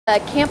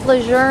Camp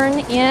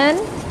LeJeune Inn.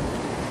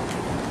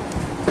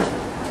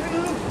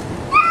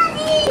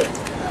 Daddy!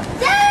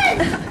 Dad!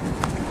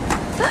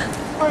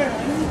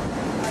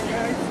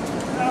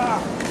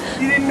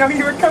 You didn't know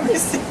you were coming to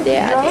see me,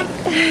 Daddy.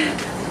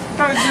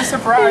 That was a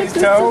surprise,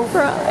 It's Toe. a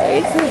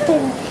surprise.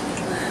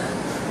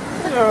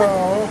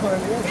 Oh,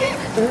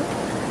 honey.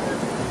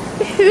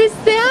 Who's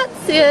that,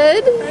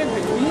 Sid?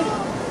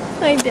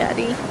 Hi, Hi, baby.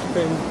 Daddy.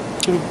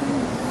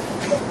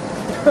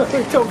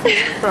 Don't be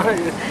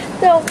surprised.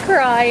 Don't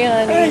cry,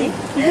 honey. Hey,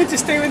 you get to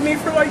stay with me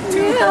for like 2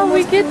 Yeah, we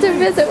almost get 2 to weeks.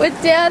 visit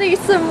with Daddy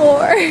some more.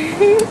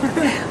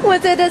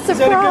 Was it a Is that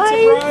surprise? a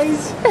good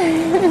surprise?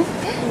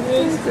 It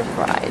is.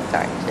 Surprise,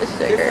 aren't you,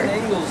 Different sugar?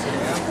 angles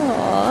now.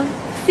 Aw.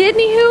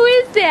 Sydney, who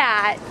is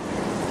that?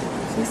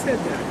 She said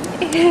that.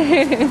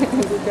 Is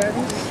it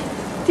Daddy?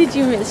 Did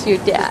you miss your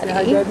Hi,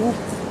 daddy? Daddy.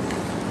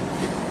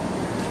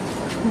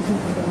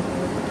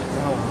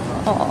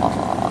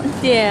 Aw,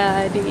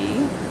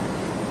 Daddy.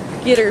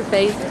 Get her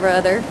face,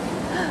 brother.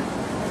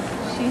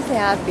 She's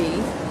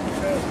happy.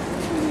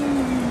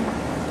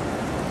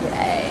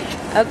 Yay.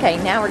 Okay,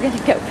 now we're going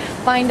to go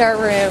find our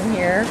room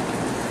here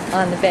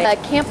on the bay.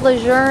 Camp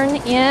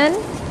LeJeune Inn.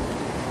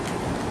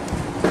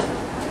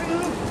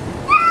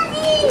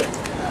 Daddy!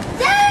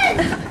 Dad!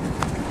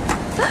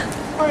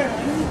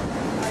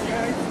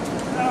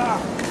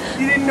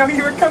 You didn't know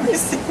you were coming to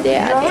see me,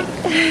 Daddy.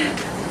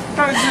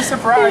 That was a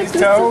surprise, It's a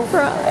Toe.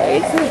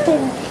 surprise.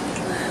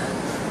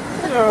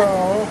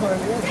 Oh,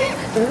 honey.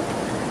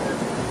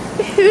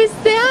 Who's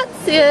that,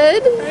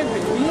 Sid? Hi,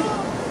 baby.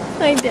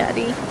 Hi,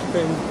 Daddy.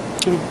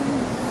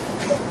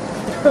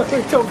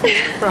 Don't be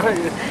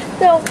surprised.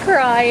 Don't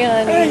cry,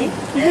 honey. Hey,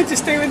 you get to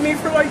stay with me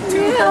for like 2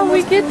 Yeah, we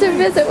almost get 2 to weeks.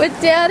 visit with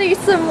Daddy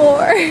some more.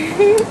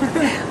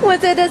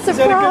 Was it a Is that a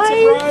surprise?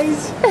 good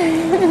surprise?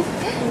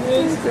 It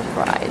is.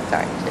 Surprise,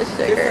 aren't you,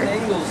 Different sugar?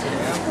 angles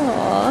now.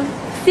 Aw.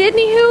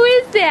 Sydney, who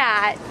is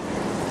that?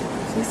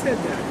 She said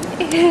that.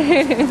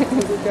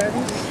 Is it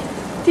Daddy?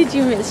 Did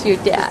you miss your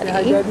Hi,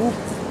 daddy? Daddy.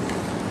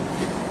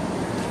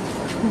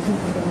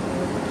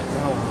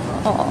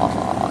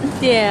 Aw,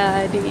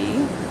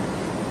 Daddy.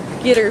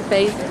 Get her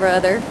face,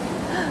 brother.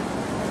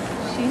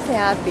 She's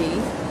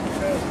happy.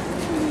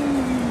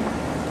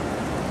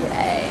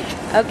 Yay.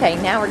 Okay,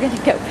 now we're going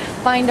to go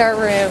find our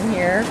room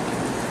here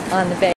on the bay.